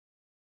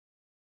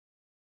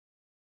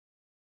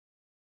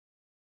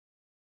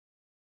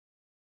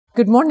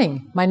Good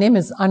morning. My name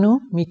is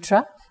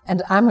Mitra,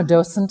 and I'm a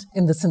docent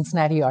in the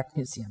Cincinnati Art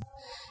Museum.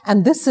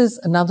 And this is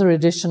another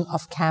edition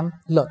of Cam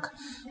Look,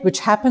 which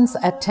happens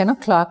at 10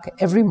 o'clock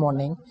every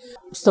morning,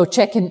 so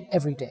check in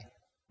every day.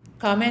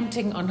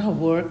 Commenting on her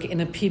work in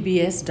a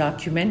PBS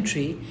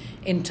documentary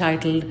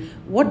entitled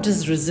 "What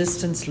Does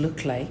Resistance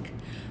Look Like?",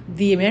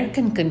 the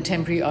American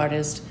contemporary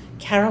artist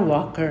Kara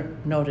Walker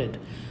noted,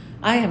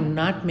 "I am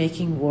not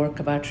making work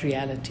about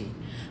reality.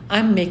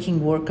 I'm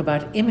making work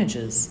about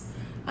images.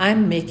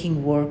 I'm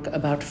making work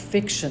about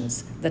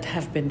fictions that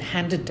have been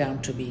handed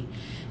down to me,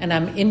 and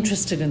I'm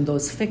interested in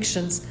those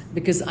fictions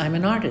because I'm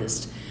an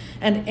artist.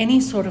 And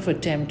any sort of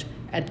attempt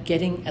at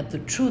getting at the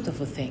truth of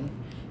a thing,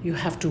 you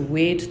have to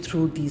wade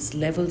through these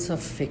levels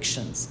of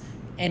fictions."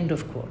 End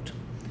of quote.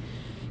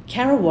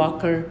 Kara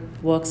Walker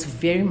works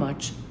very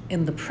much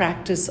in the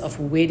practice of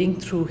wading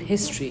through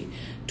history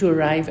to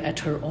arrive at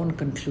her own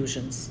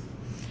conclusions.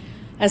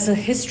 As a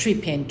history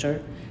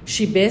painter,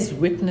 she bears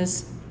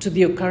witness to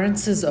the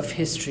occurrences of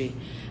history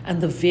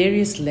and the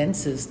various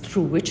lenses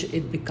through which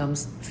it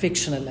becomes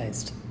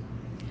fictionalized.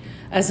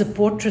 As a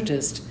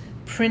portraitist,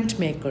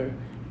 printmaker,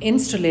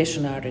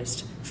 installation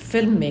artist,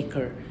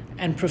 filmmaker,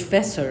 and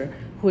professor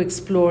who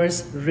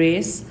explores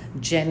race,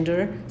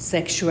 gender,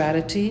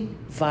 sexuality,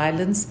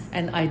 violence,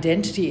 and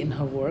identity in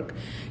her work,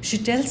 she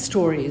tells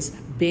stories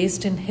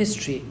based in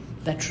history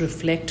that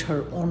reflect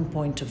her own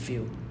point of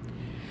view.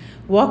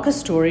 Walker's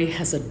story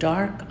has a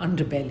dark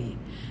underbelly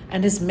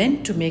and is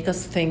meant to make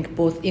us think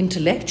both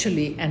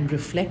intellectually and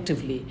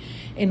reflectively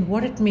in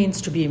what it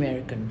means to be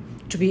American,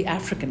 to be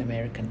African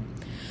American,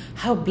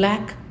 how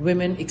Black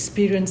women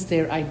experience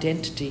their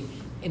identity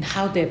in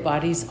how their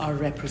bodies are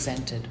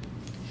represented,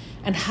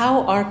 and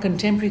how our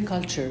contemporary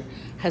culture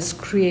has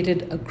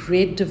created a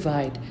great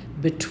divide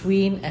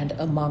between and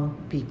among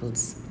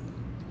peoples.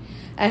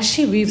 As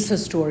she weaves her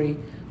story,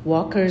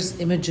 Walker's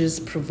images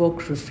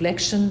provoke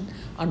reflection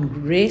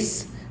on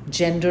race,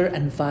 gender,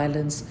 and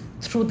violence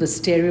through the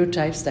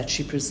stereotypes that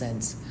she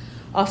presents,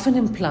 often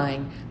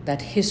implying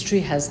that history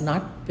has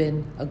not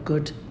been a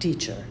good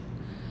teacher.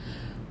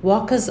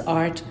 Walker's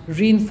art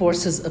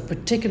reinforces a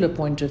particular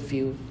point of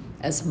view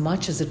as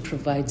much as it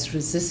provides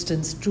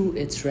resistance to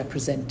its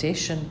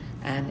representation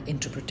and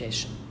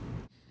interpretation.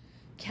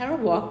 Kara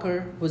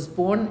Walker was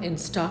born in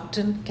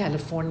Stockton,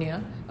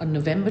 California on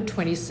November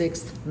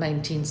 26,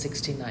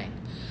 1969.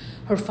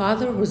 Her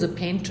father was a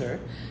painter,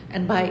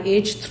 and by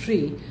age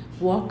 3,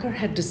 Walker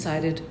had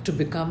decided to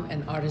become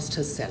an artist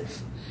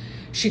herself.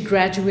 She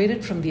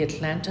graduated from the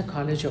Atlanta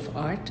College of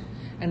Art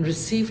and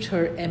received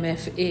her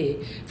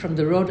MFA from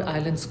the Rhode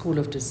Island School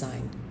of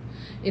Design.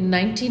 In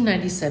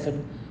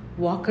 1997,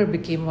 Walker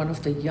became one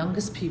of the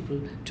youngest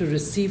people to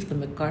receive the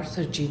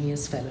MacArthur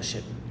Genius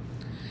Fellowship.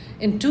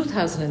 In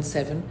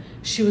 2007,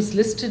 she was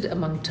listed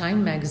among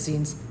Time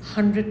magazine's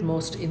 100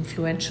 most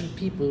influential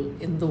people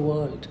in the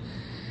world.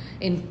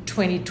 In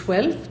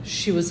 2012,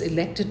 she was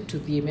elected to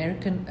the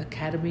American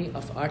Academy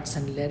of Arts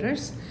and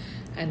Letters,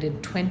 and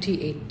in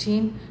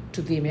 2018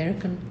 to the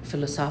American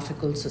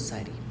Philosophical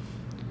Society.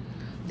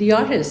 The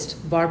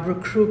artist Barbara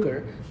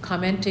Kruger,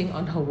 commenting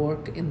on her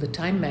work in the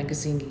Time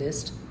magazine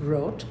list,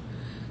 wrote,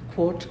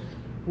 quote,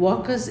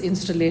 "Walker's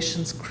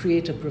installations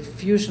create a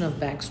profusion of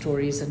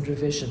backstories and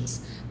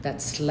revisions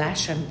that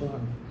slash and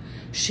burn.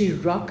 She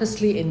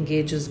raucously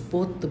engages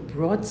both the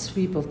broad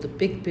sweep of the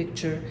big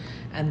picture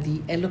and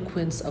the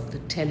eloquence of the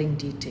telling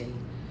detail.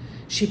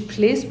 She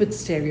plays with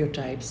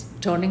stereotypes,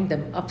 turning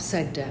them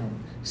upside down,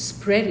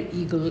 spread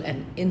eagle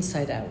and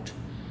inside out.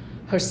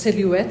 Her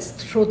silhouettes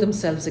throw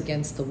themselves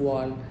against the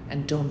wall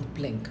and don't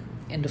blink."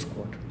 End of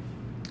quote.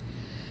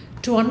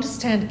 To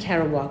understand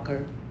Kara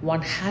Walker,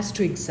 one has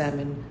to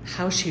examine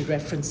how she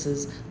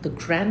references the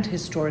grand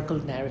historical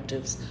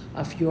narratives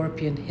of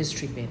European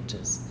history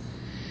painters.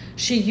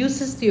 She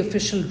uses the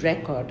official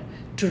record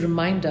to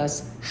remind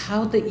us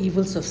how the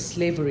evils of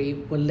slavery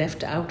were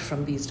left out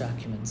from these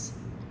documents.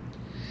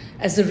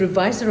 As a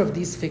reviser of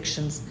these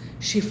fictions,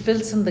 she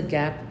fills in the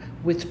gap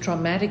with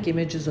traumatic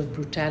images of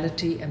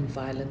brutality and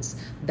violence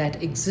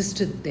that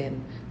existed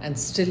then and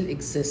still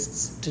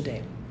exists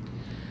today.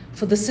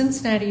 For the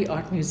Cincinnati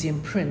Art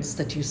Museum prints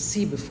that you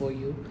see before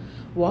you,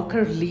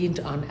 Walker leaned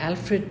on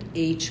Alfred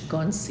H.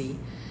 Gonsi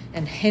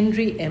and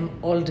Henry M.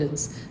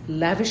 Alden's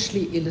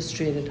lavishly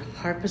illustrated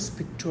Harper's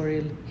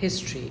Pictorial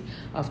History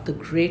of the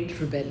Great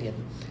Rebellion,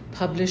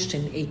 published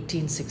in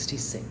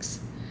 1866.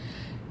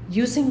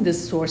 Using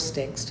this source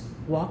text,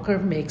 Walker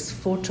makes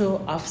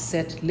photo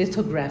offset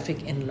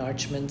lithographic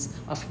enlargements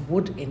of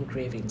wood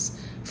engravings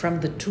from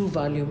the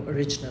 2-volume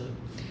original.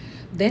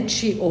 Then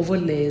she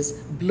overlays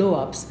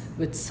blow-ups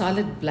with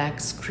solid black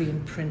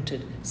screen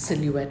printed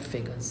silhouette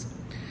figures.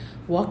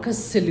 Walker's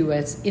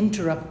silhouettes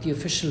interrupt the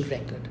official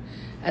record,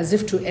 as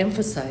if to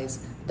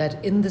emphasize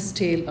that in this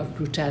tale of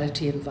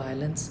brutality and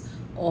violence,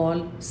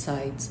 all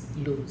sides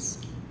lose.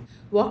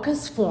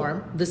 Walker's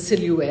form, the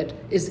silhouette,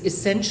 is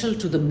essential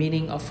to the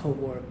meaning of her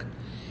work.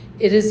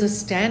 It is a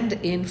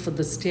stand-in for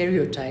the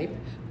stereotype,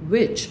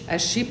 which,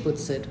 as she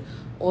puts it,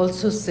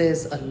 also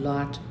says a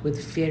lot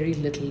with very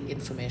little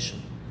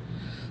information.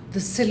 The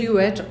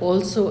silhouette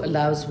also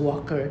allows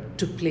Walker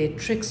to play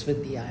tricks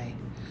with the eye.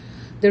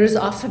 There is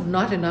often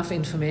not enough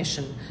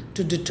information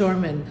to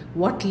determine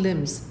what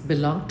limbs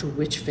belong to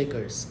which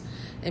figures,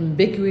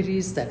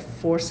 ambiguities that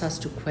force us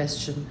to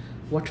question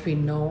what we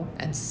know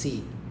and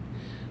see.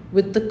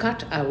 With the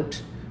cut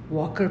out,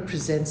 Walker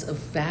presents a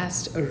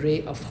vast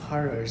array of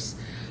horrors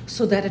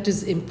so that it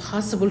is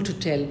impossible to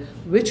tell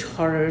which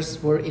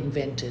horrors were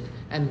invented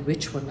and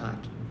which were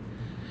not.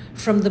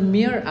 From the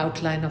mere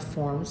outline of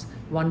forms,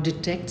 one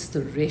detects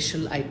the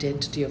racial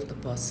identity of the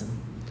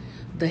person.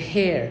 The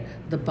hair,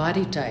 the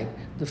body type,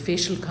 the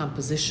facial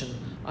composition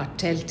are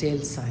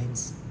telltale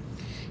signs.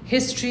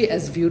 History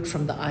as viewed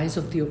from the eyes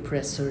of the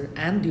oppressor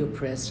and the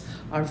oppressed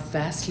are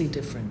vastly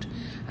different,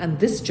 and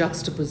this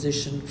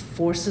juxtaposition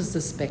forces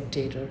the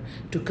spectator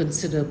to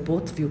consider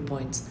both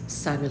viewpoints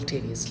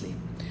simultaneously.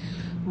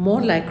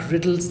 More like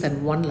riddles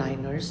than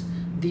one-liners,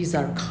 these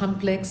are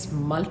complex,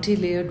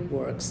 multi-layered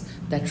works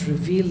that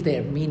reveal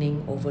their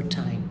meaning over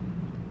time.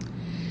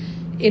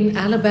 In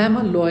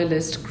Alabama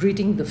Loyalist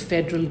Greeting the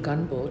Federal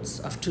Gunboats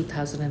of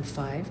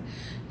 2005,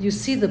 you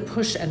see the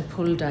push and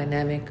pull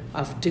dynamic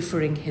of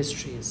differing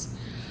histories.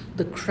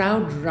 The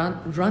crowd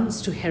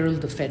runs to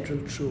herald the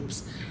federal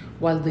troops,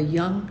 while the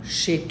young,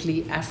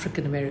 shapely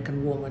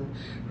African-American woman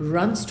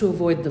runs to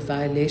avoid the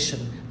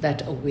violation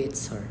that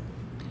awaits her.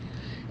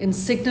 In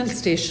Signal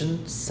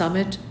Station,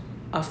 Summit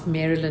of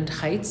Maryland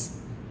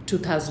Heights,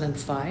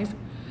 2005,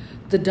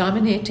 the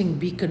dominating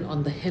beacon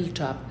on the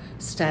hilltop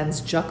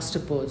stands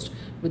juxtaposed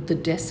with the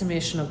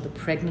decimation of the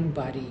pregnant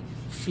body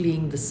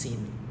fleeing the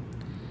scene.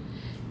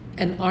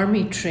 An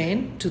Army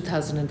Train,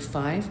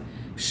 2005,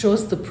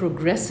 shows the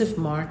progressive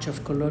march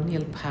of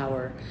colonial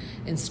power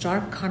in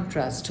stark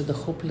contrast to the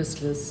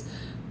hopelessness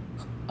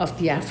of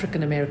the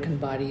African American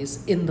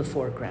bodies in the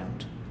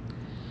foreground.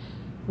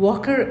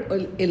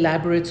 Walker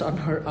elaborates on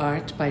her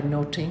art by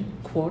noting,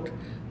 quote,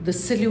 "The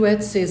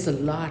silhouette says a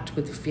lot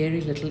with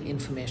very little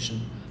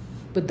information,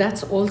 but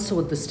that's also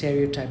what the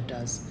stereotype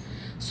does.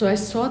 So I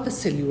saw the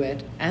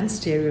silhouette and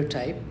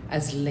stereotype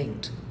as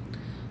linked.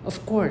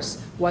 Of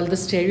course, while the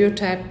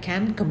stereotype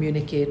can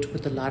communicate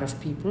with a lot of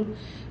people,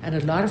 and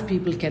a lot of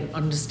people can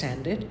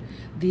understand it,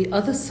 the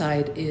other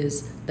side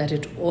is that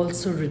it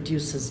also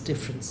reduces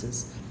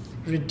differences,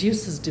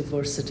 reduces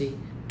diversity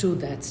to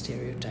that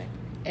stereotype."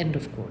 End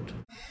of quote.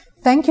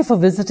 Thank you for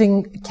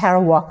visiting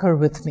Kara Walker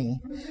with me.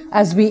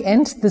 As we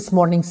end this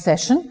morning's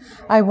session,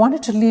 I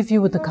wanted to leave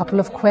you with a couple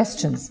of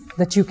questions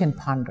that you can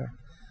ponder.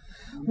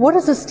 What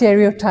is a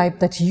stereotype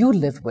that you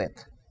live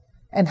with?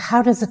 And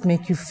how does it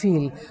make you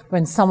feel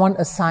when someone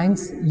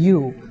assigns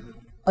you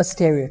a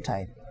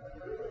stereotype?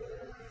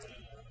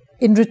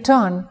 In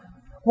return,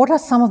 what are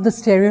some of the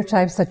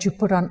stereotypes that you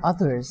put on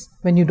others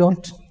when you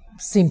don't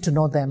seem to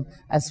know them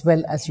as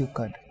well as you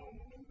could?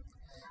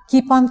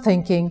 Keep on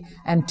thinking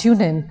and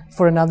tune in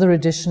for another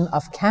edition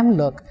of Cam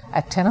Look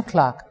at 10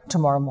 o'clock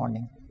tomorrow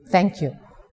morning. Thank you.